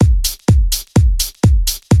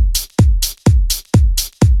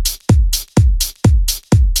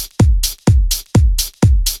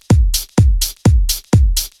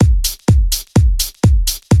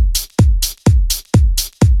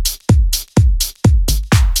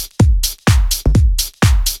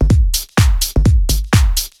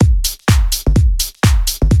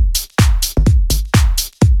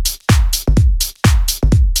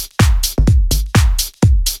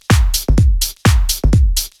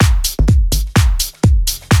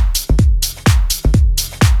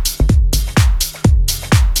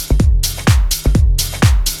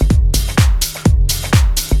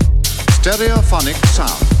stereophonic sound.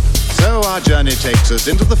 So our journey takes us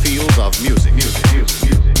into the field of music.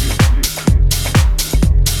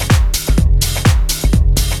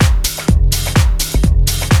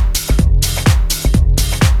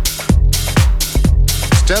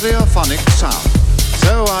 Stereophonic sound.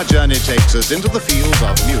 So our journey takes us into the field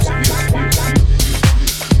of music.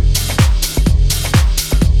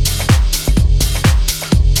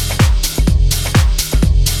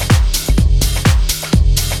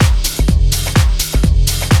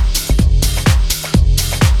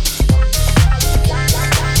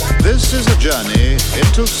 This is a journey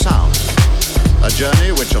into sound. A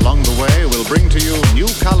journey which along the way will bring to you new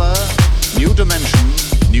color, new dimension,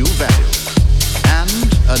 new values, and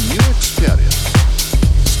a new experience.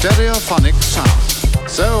 Stereophonic sound.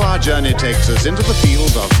 So our journey takes us into the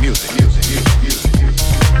field of music. The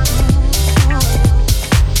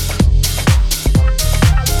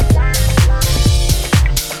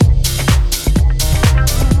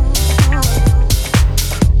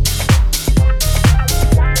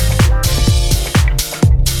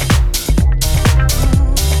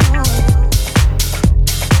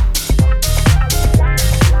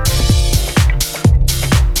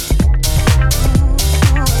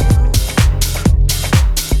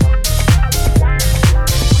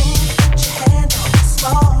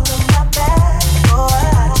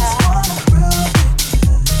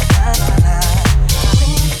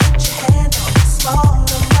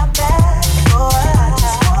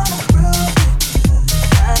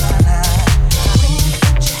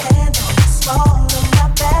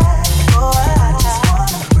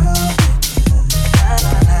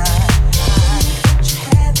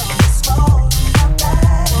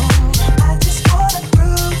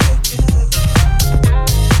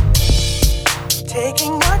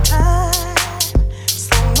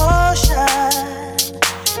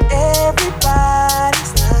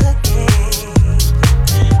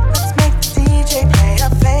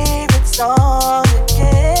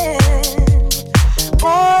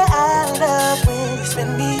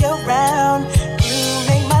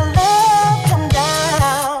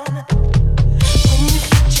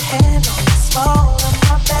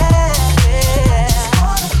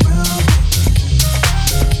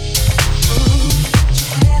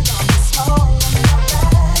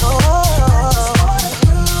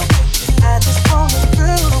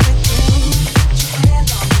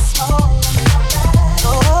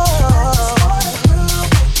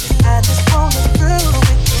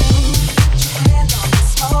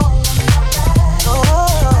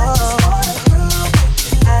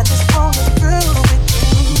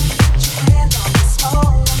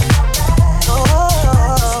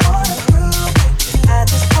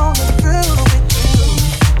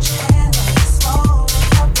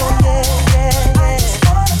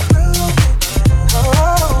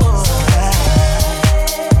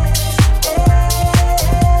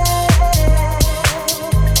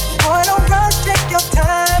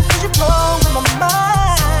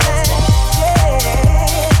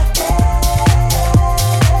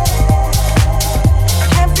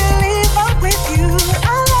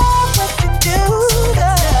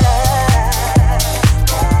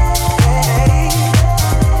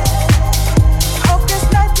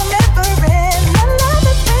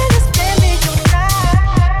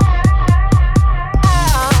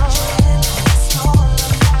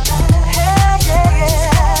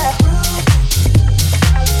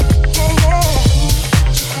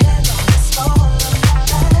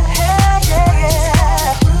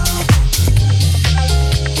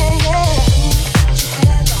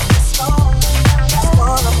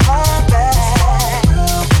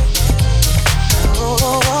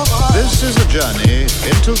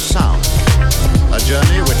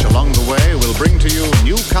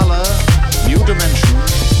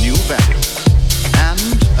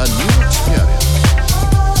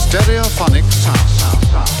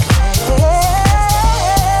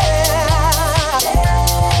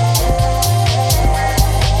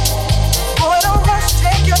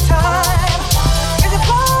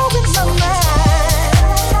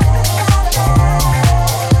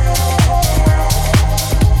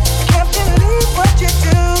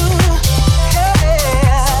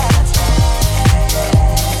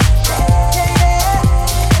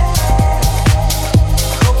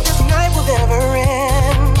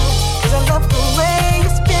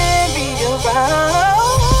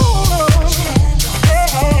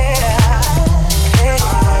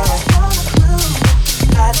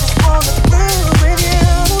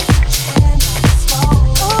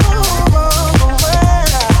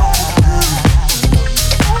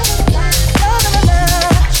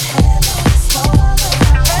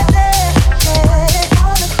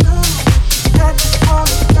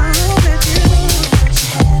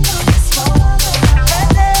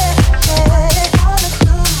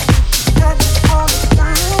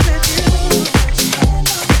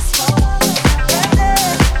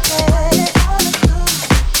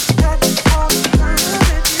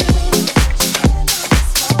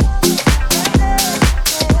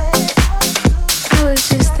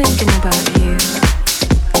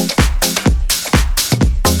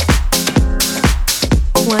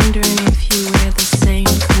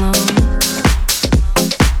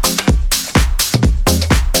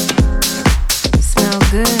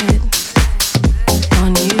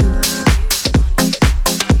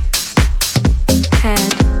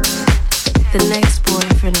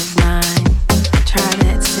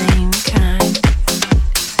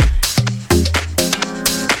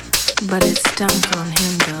but it stunk on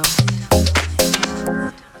him though.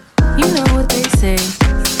 You know what they say,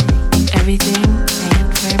 everything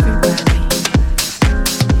ain't for everybody,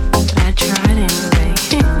 but I tried anyway.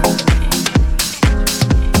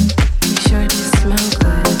 You sure did smell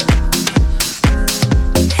good.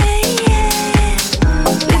 Hey yeah,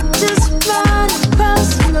 it just run across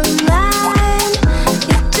my mind.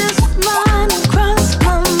 It just run across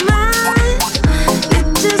my mind. It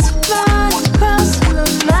just run across my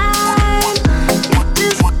mind. It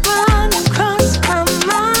just run across my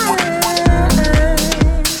mind.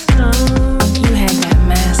 Oh,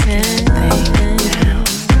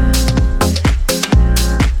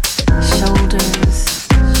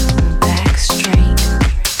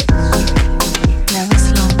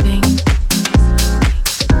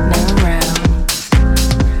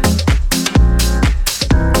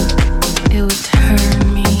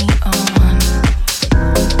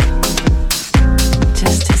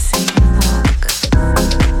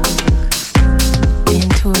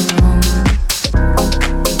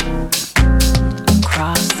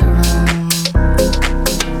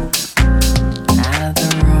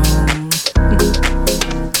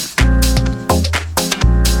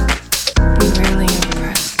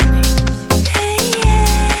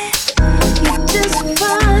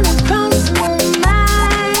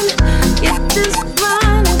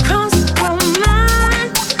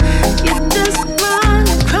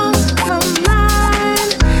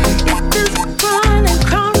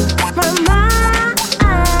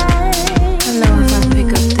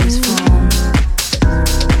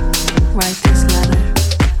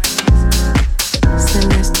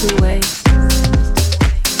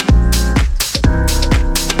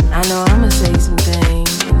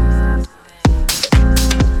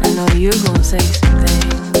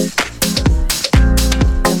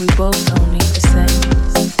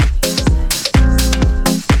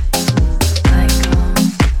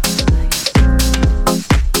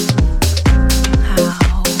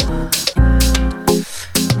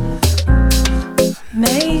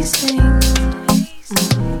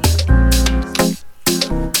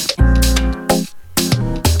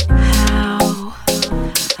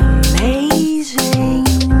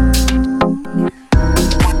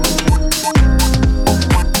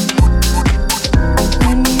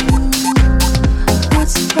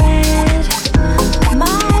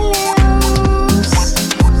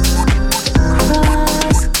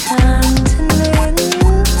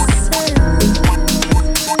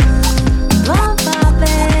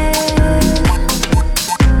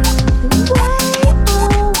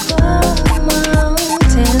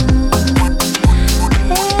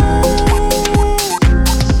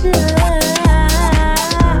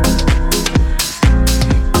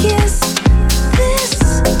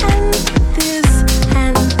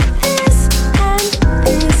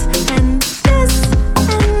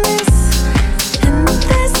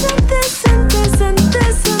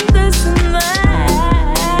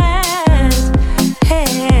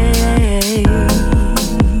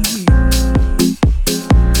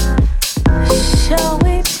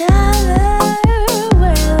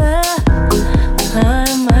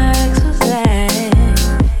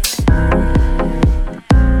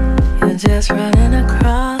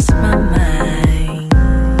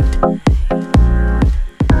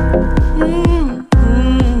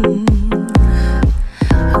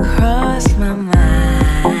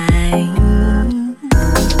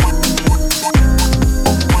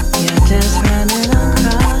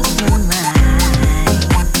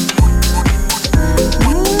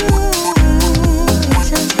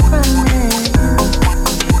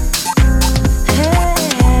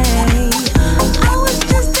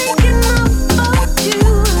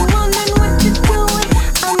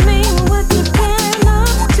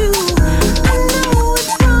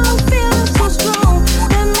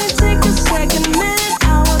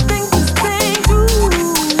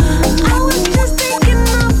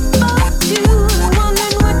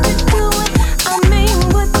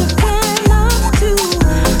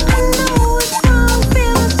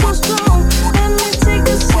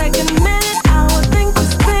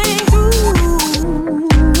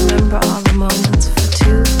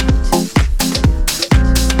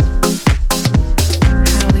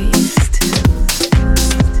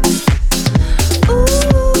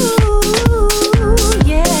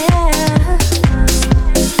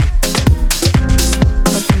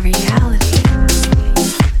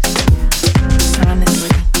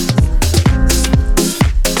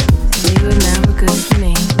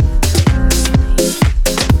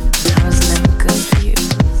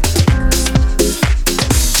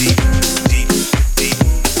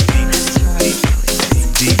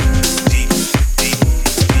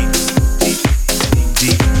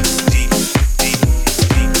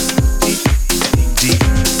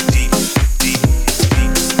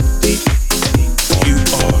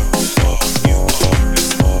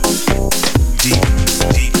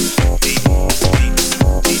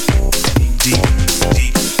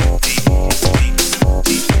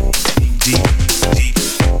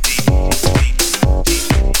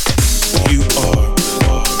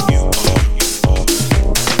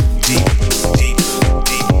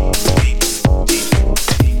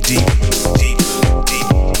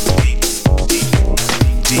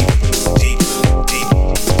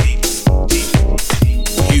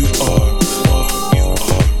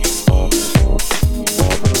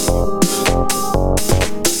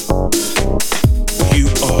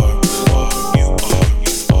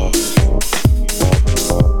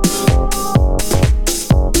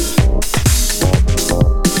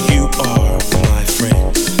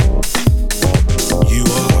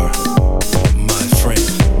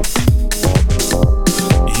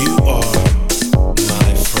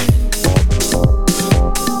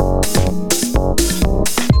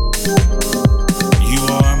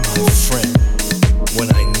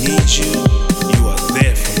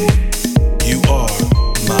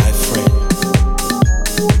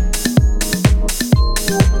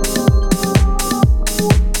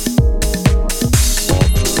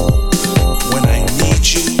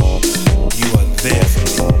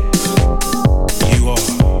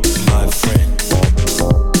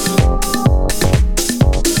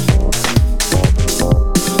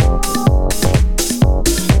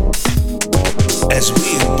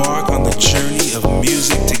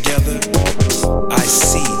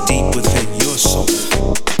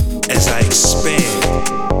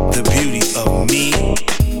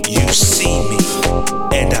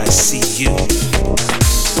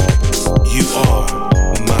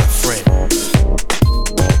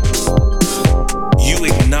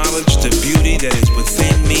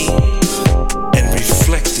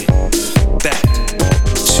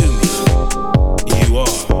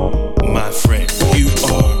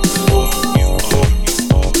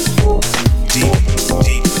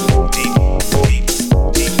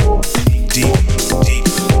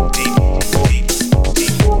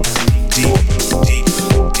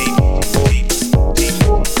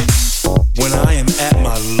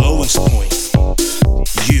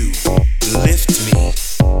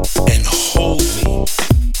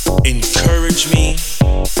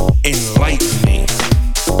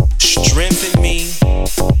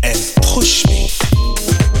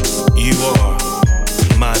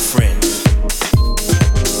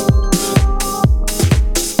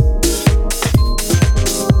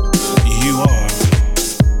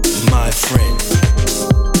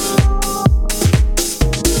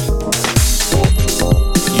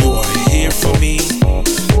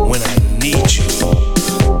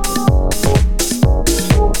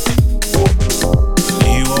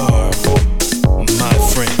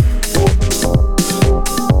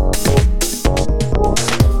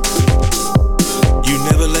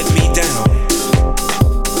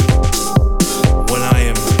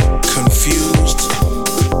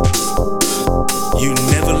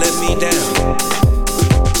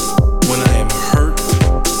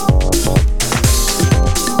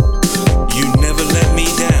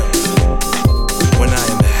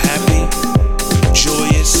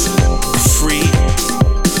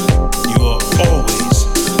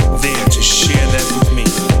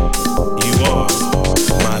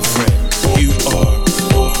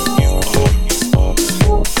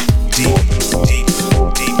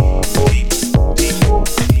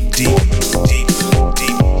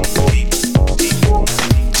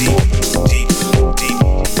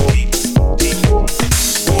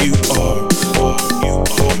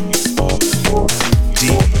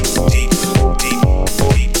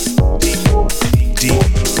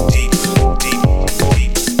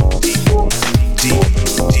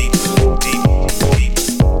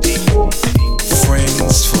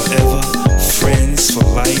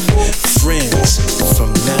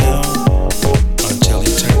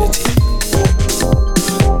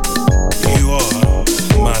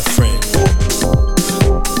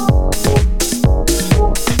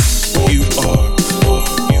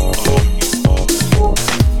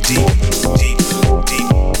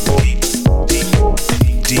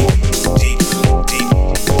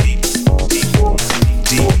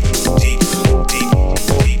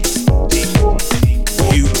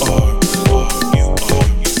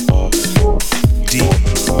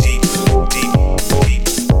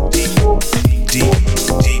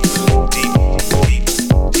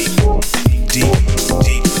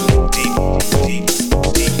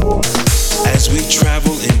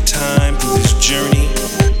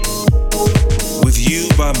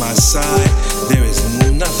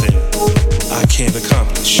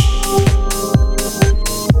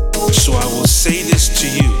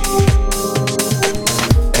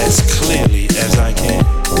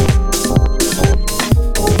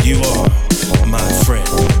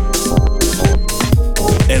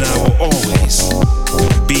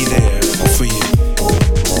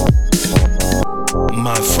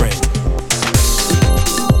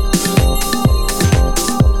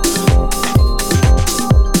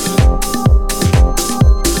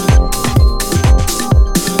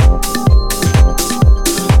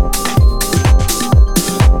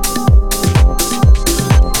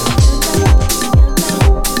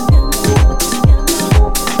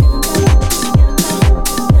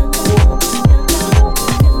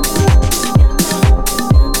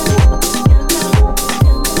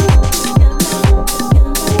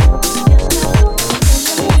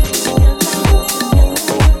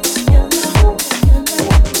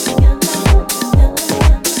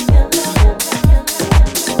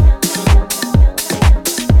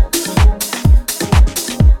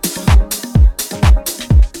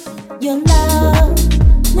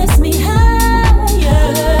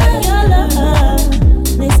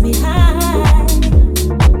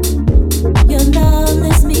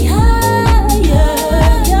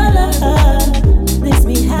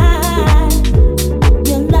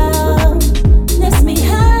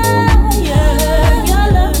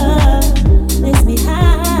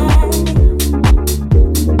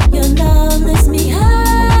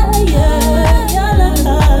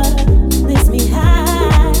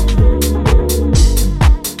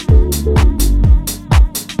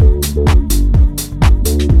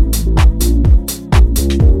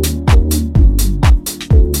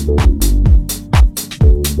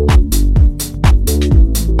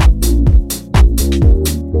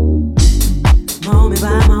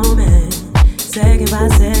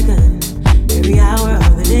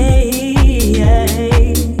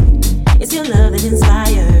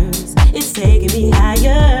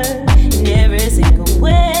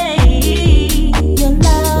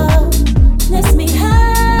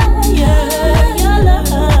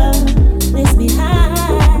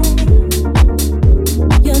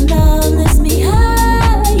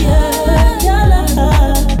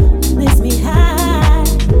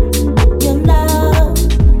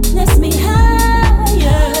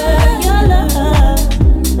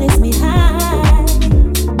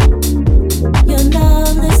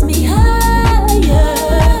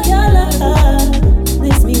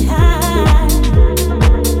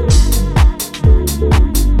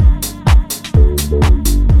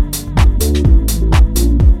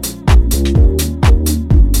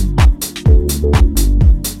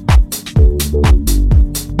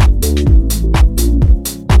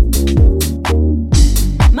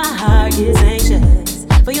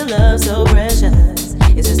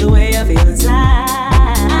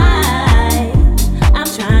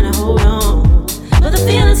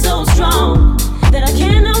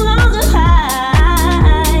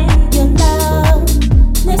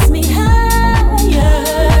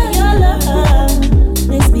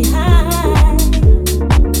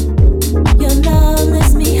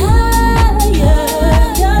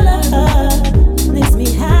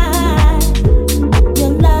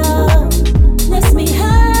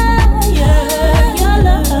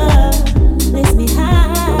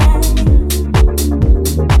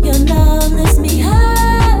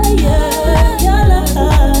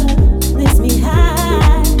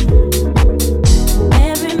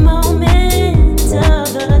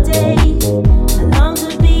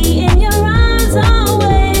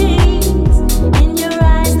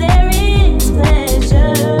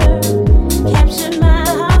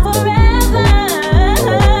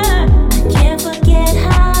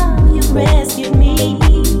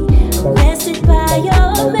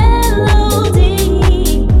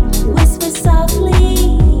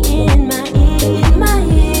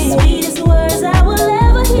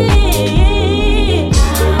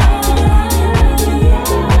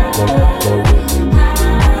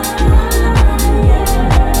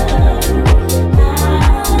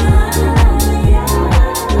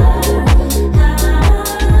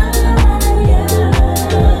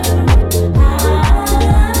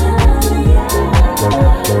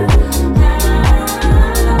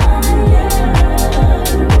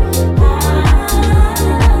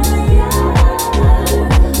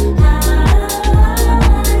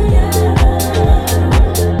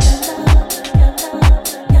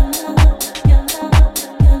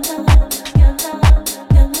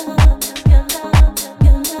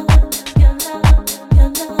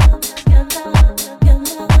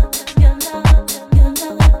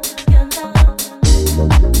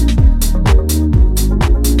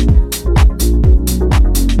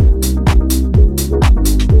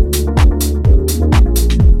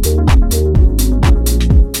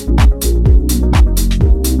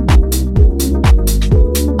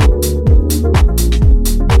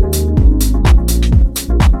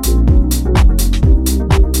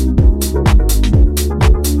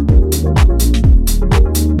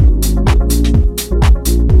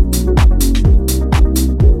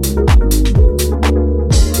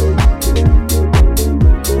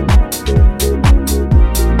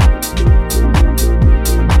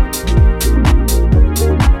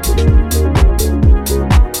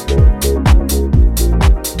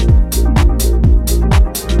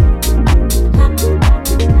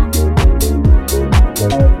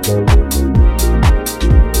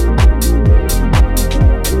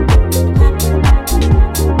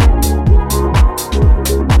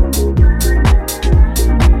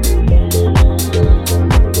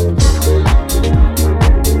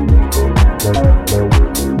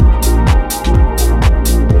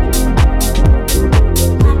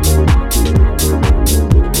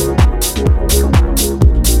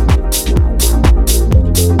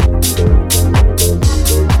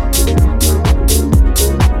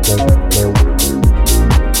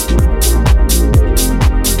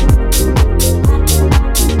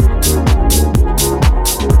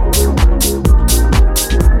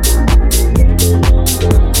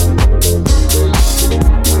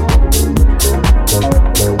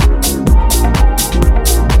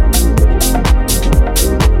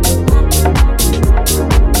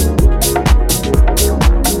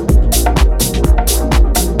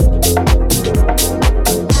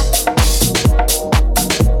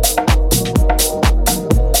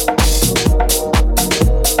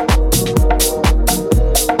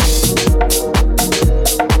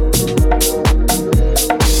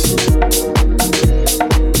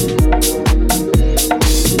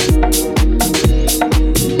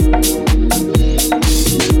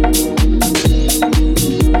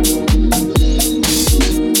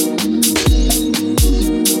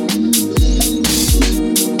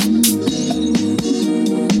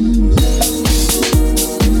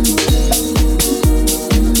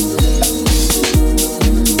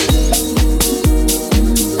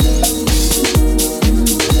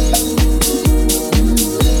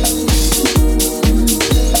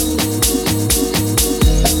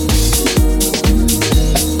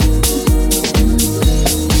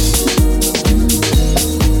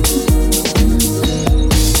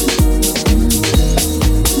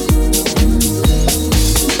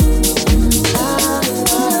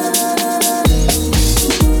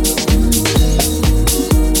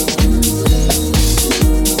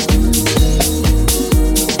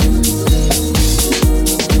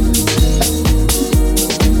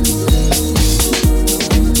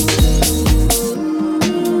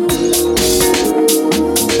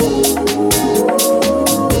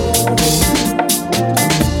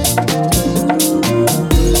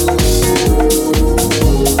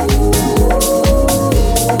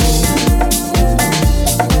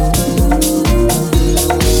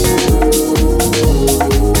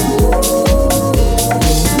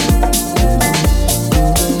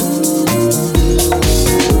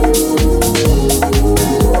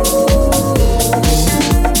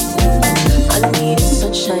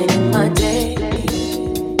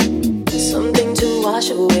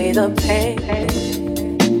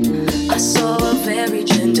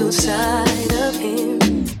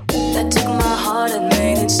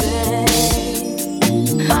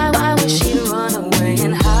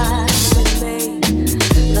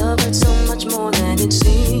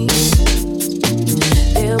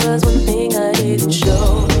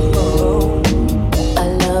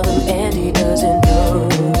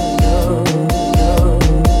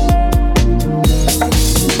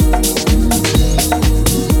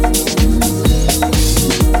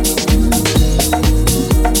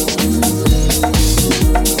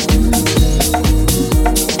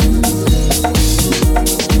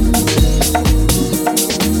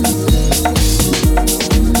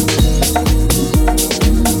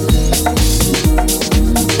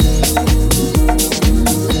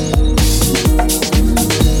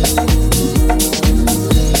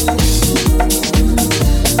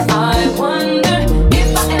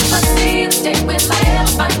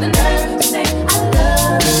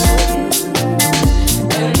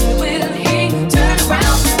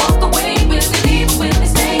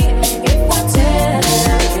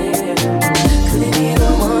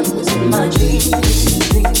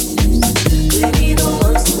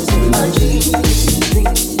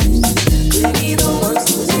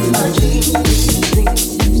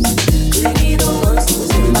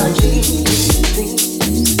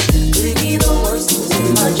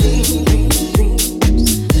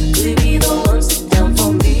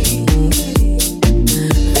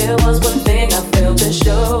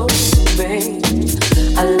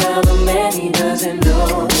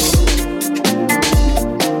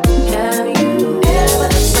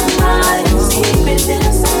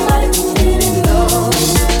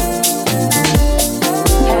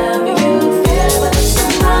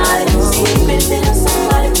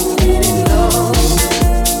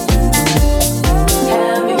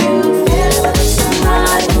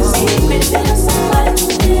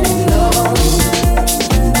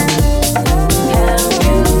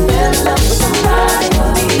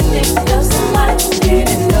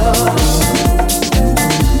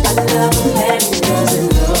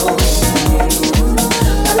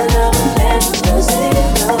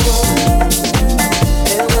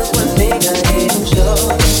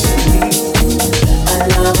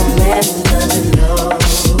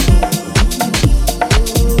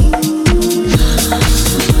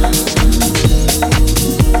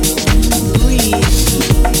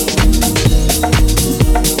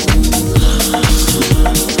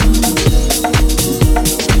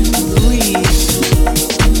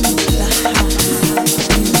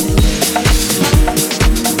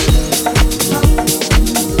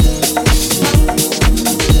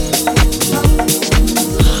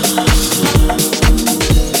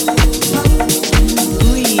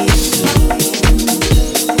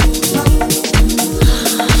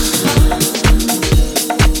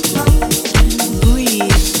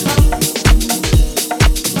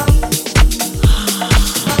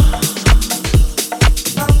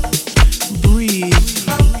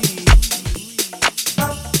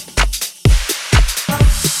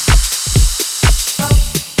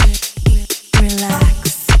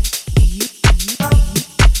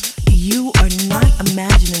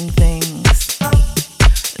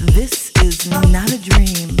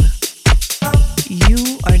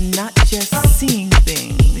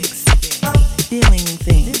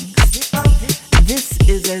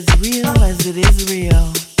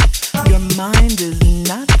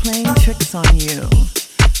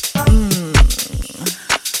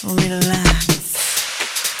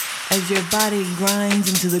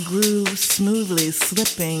 groove smoothly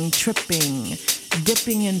slipping, tripping,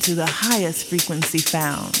 dipping into the highest frequency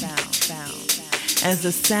found. As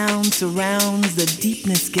the sound surrounds, the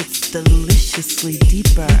deepness gets deliciously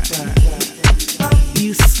deeper.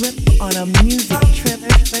 You slip on a music trip.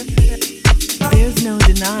 There's no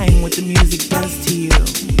denying what the music does to you.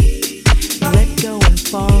 Let go and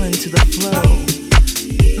fall into the flow.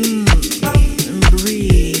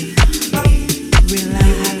 Breathe.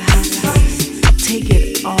 Relax. Take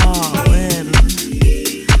it all in.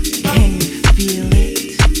 Can you feel it?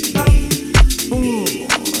 Ooh,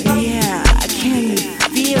 yeah. Can you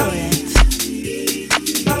feel it?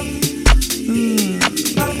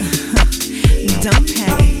 Don't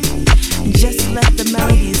panic. Just let the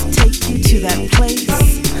melodies take you to that place.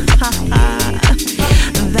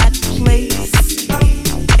 That place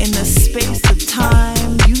in the space of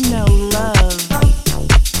time. You know love.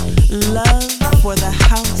 Love for the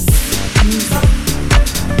house music.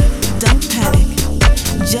 Don't panic.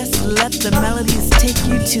 Just let the melodies take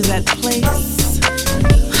you to that place.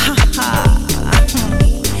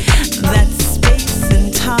 That space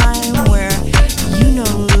and time where you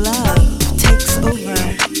know love takes over.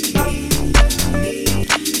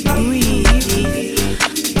 Breathe.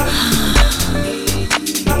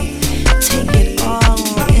 Take it all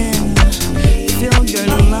in. Fill your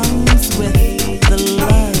lungs with the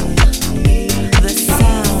love, the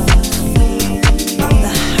sound,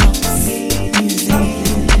 the house music.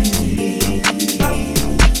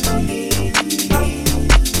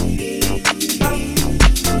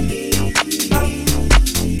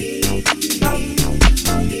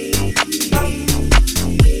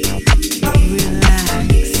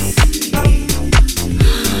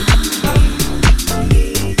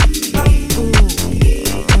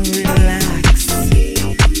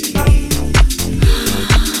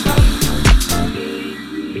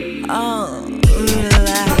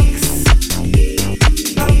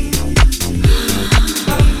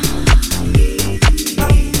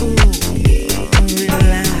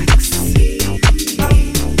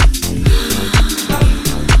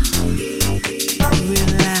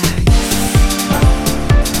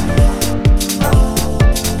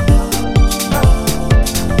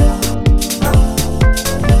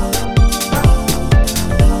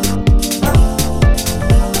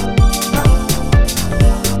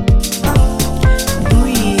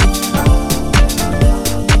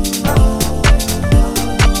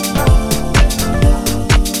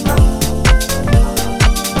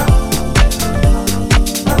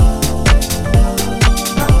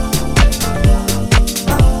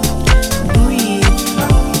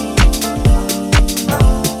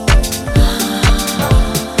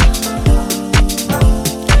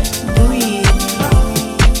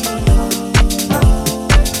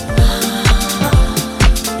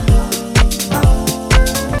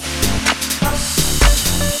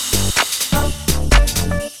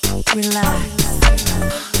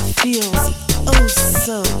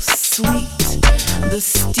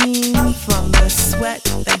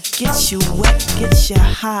 Gets you wet, gets you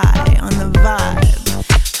high on the vibe,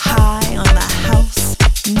 high on the house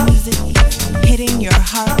music, hitting your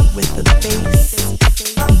heart with the bass,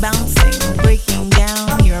 bouncing, breaking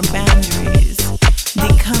down your boundaries,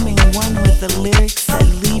 becoming one with the lyrics that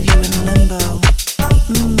leave you in limbo.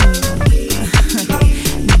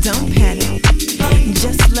 Don't panic,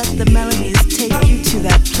 just let the melodies take you to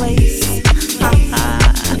that place,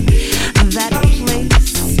 that place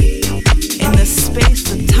in the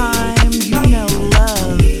space of time. You know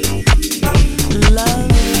love,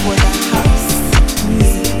 love for the house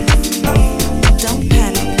music. Don't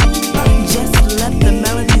panic, just let the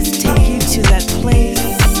melodies take you to that place.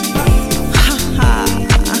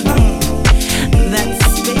 That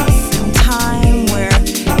space and time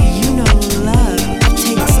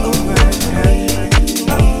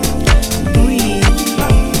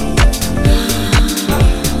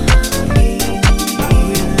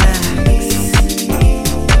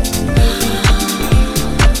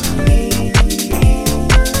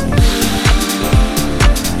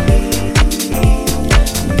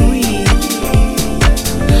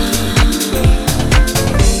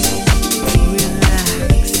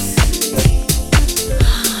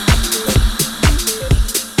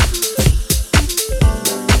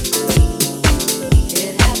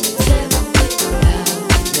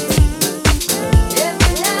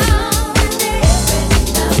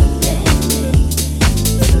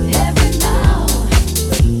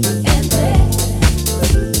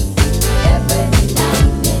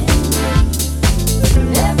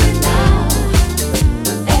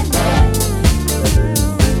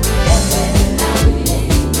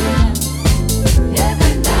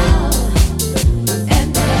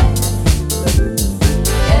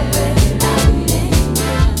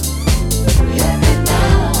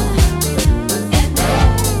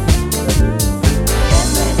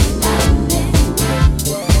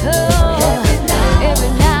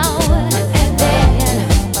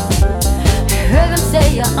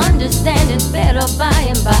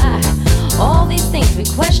things we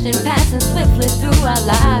question, passing swiftly through our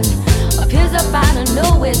lives. Appears up out of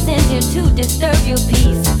nowhere, sent here to disturb your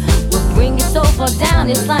peace. Will bring you so far down,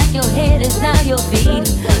 it's like your head is now your feet.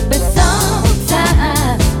 But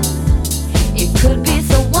sometimes it could be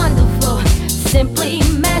so wonderful, simply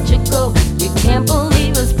magical. You can't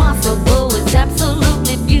believe it's possible. It's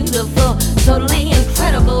absolutely beautiful, totally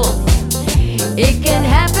incredible. It can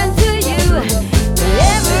happen to you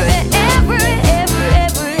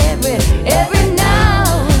every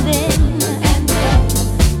now and then.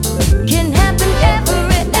 Can happen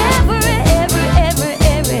every now and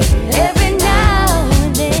then. Every now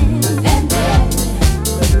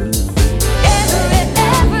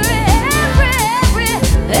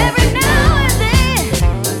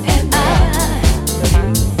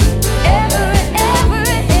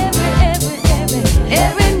and then.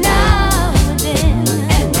 Every now and then.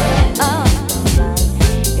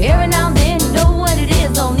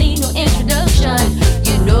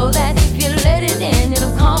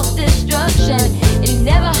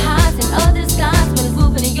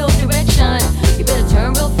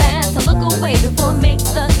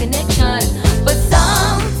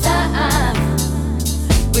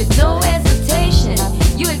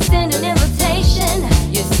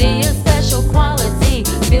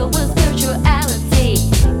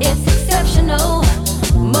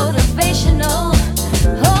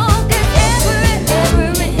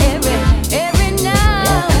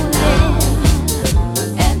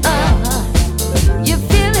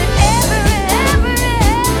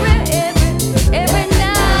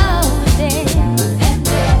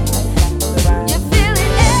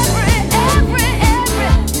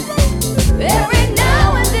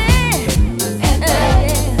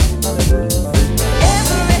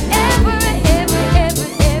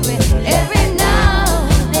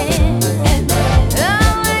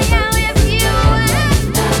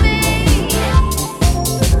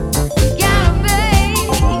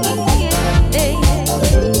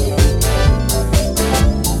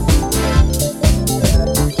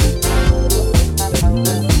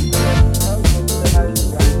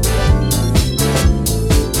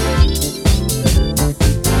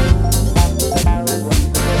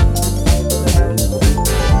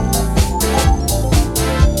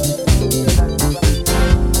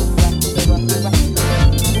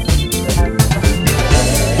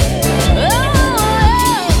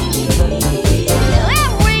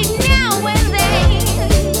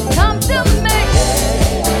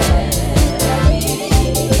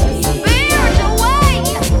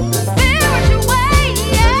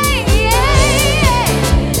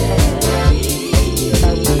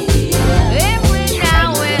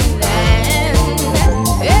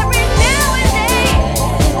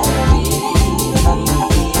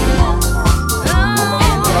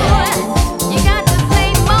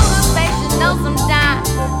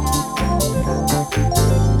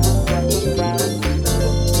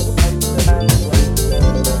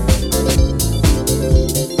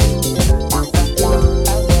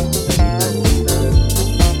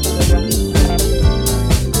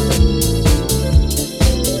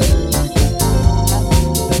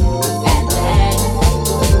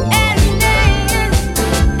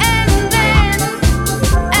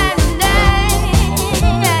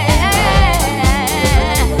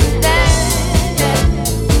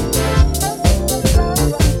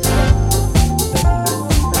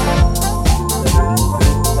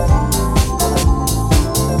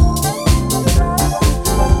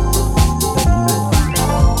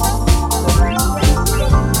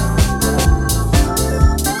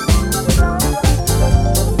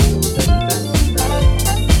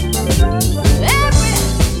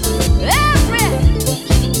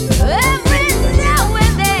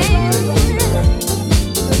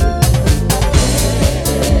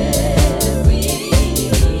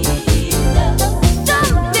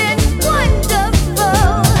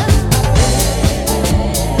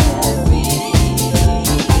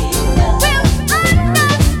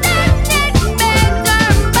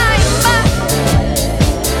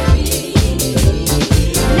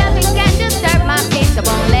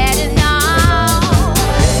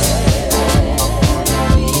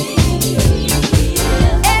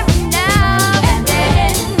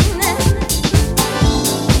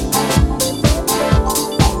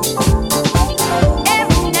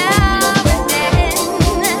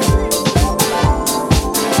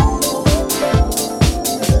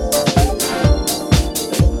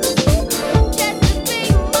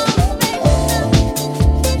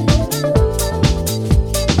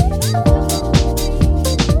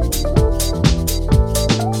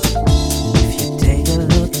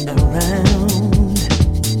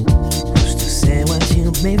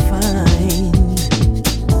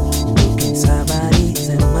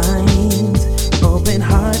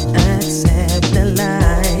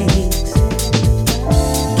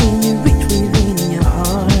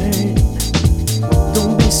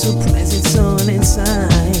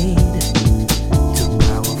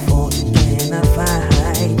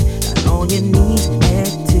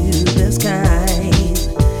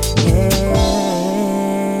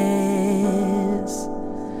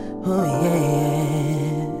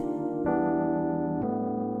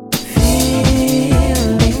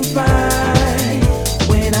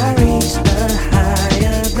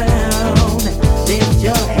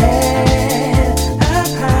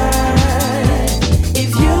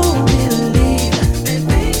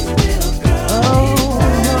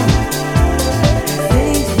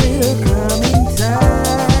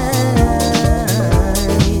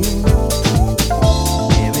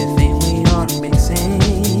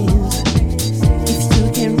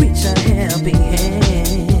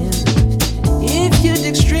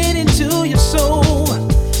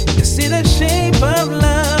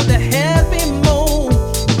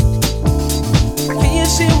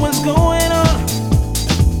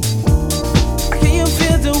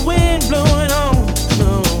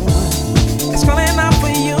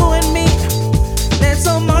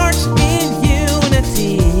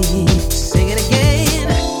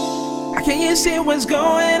 see what's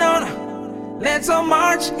going on. Let's all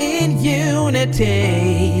march in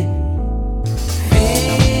unity.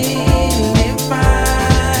 Feeling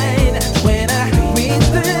fine when I reach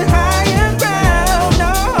the higher ground.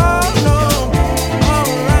 No, no,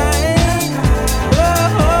 alright.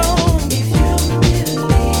 Oh, if you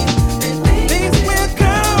believe that things will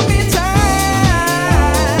come in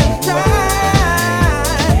time, time,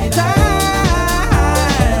 time.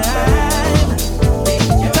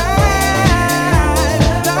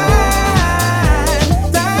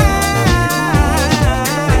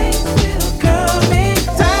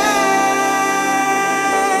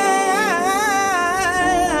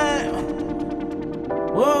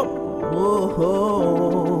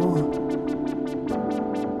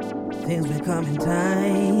 Things will come in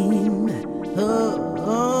time. Oh,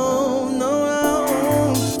 oh no.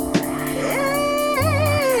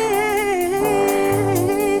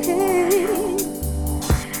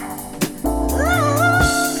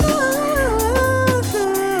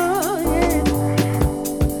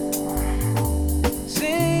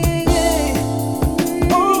 Sing it.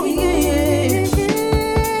 Oh yeah.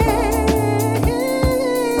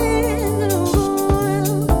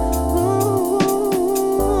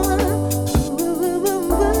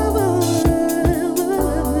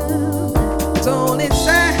 Soul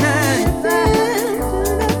inside.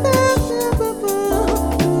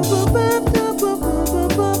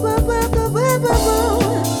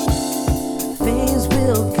 Things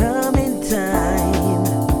will come in time.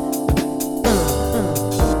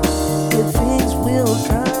 Good things will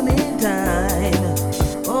come in time.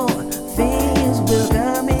 Oh, things will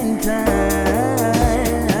come in time.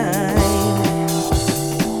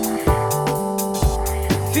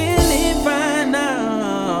 Feeling fine now.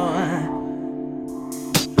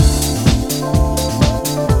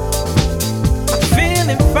 I'm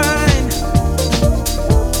feeling fine.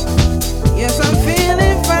 Yes, I'm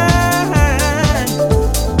feeling fine.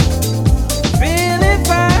 Feeling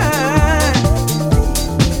fine.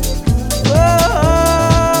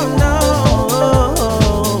 Oh no.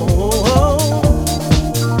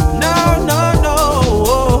 No, no, no.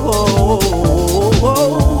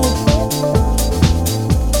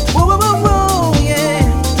 Whoa, whoa, whoa, yeah.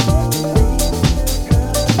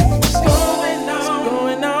 What's going on? What's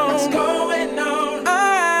going on? What's going on?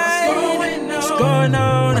 What's going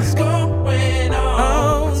on? What's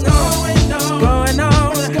going on?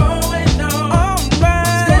 What's going on? What's going on?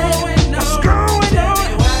 What's going on?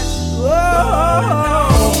 Whoa,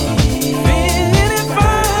 feeling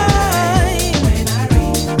fine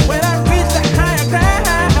when I reach the higher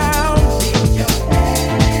ground.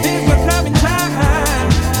 Things will come in time.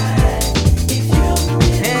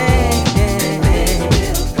 Hey, hey, hey.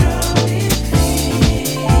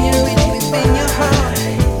 You reach within your heart.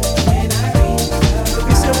 You'll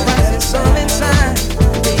be surprised it's all inside.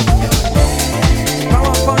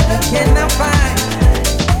 Powerful you cannot find.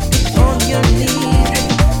 On your knees,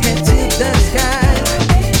 head to the sky.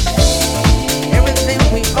 Everything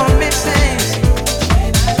we all make sense.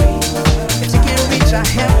 If you can reach our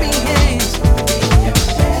helping hands,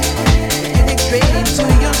 you dig straight into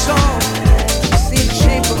your soul. See the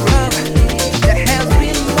shape of love that has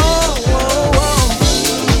been more.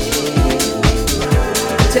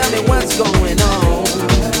 Tell me what's going on.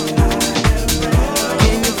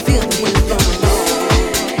 Can you feel the wind blowing on?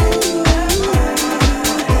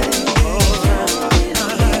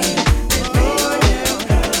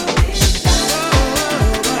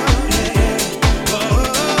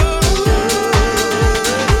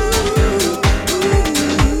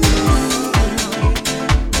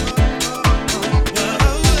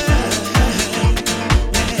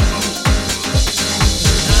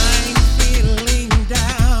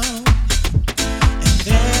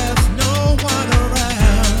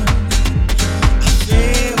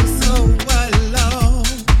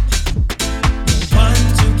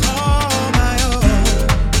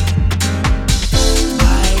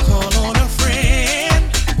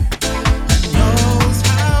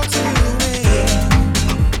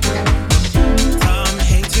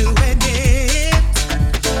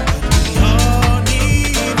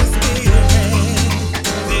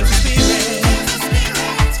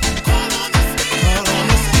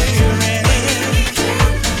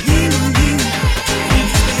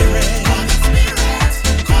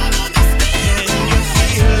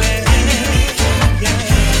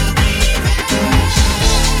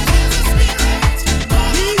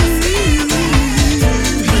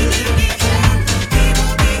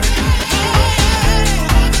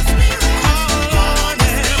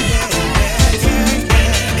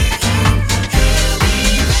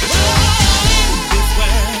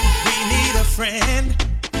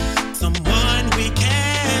 Someone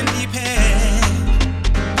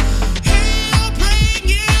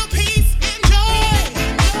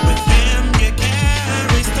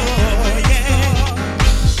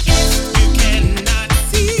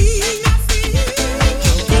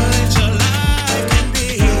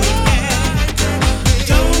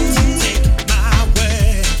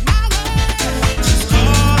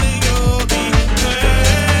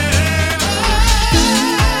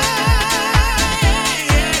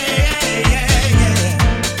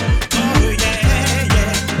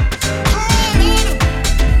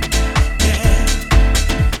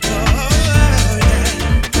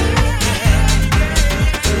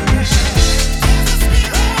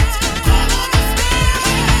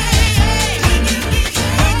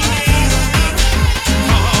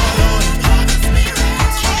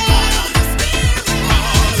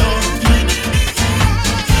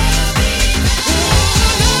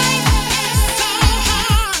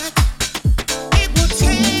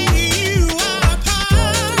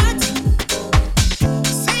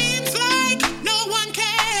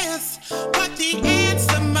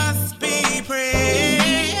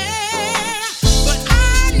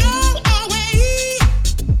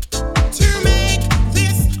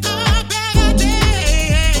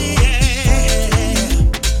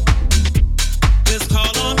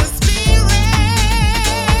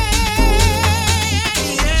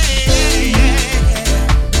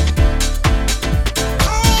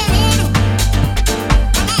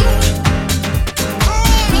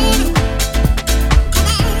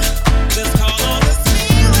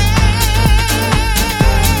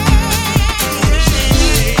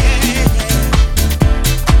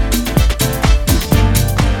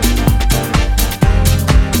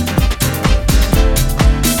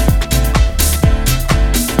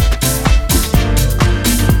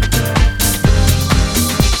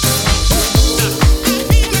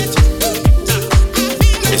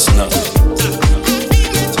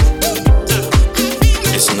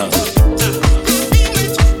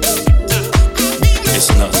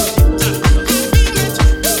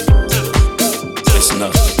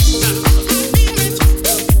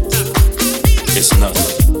It's nothing.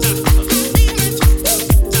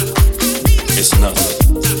 It's nothing.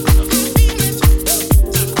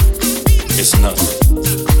 It's nothing.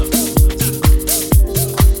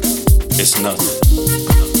 It's nothing.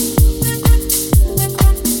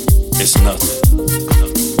 It's nothing.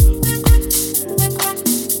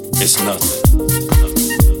 It's nothing.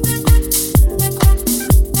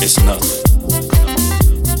 It's nothing.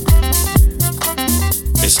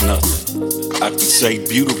 It's nothing. I can say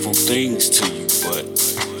beautiful things to you, but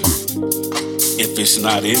if it's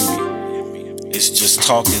not in me, it's just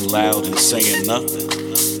talking loud and saying nothing.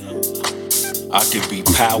 I could be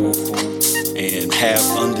powerful and have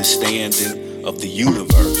understanding of the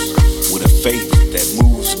universe with a faith that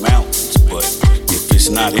moves mountains, but if it's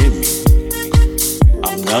not in me,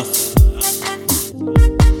 I'm nothing.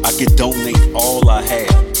 I could donate all I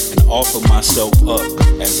have and offer myself up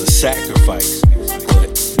as a sacrifice, but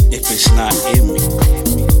if it's not in me,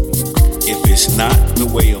 if it's not the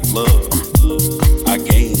way of love, I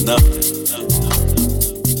gain nothing.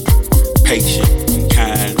 Patient,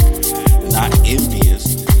 kind, not envious,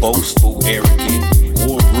 boastful, arrogant,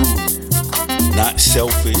 or rude, not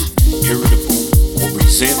selfish, irritable, or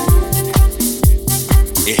resentful.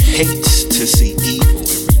 It hates to see evil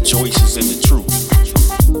and rejoices in the truth.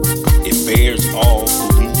 It bears all,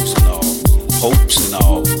 believes in all, hopes in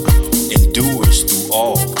all, endures through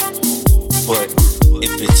all. But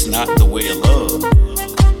if it's not the way of love,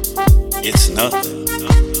 it's nothing.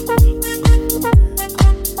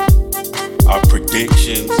 Our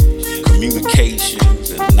predictions, communications,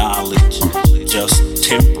 and knowledge just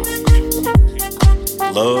temporal.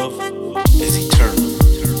 Love is eternal.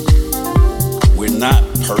 We're not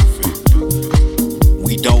perfect.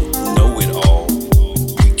 We don't know it all.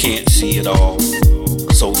 We can't see it all.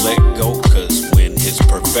 So let go, cause when his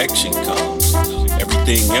perfection comes,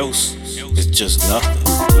 everything else is just nothing.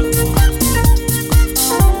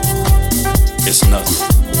 It's nothing.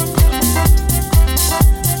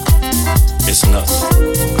 It's nothing.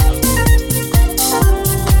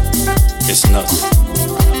 It's nothing.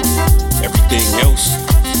 Everything else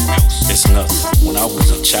is nothing. When I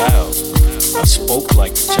was a child, I spoke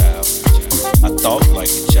like a child. I thought like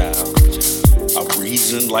a child. I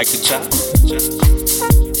reasoned like a child.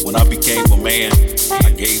 When I became a man,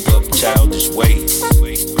 I gave up childish ways.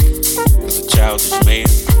 Cause a childish man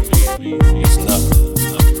is nothing.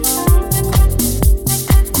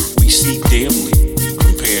 We see dimly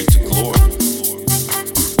compared to glory.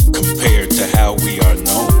 Compared to how we are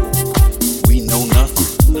known, we know nothing.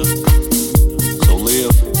 So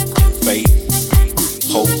live in faith,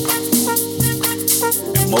 hope,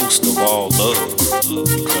 and most of all love.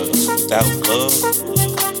 Because without love,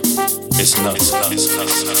 it's nothing. It's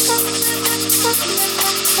nothing.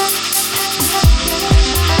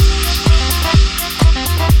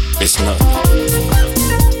 It's nothing.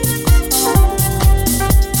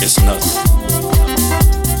 It's nothing.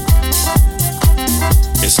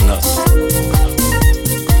 It's nothing.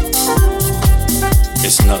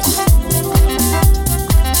 It's nothing.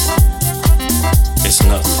 It's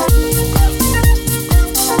nothing.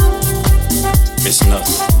 It's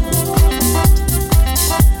nothing.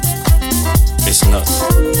 It's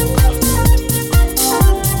nothing.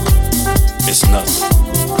 It's nothing.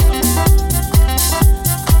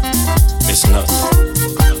 It's nothing.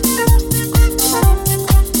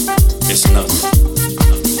 It's nothing.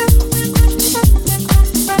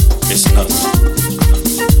 It's nothing.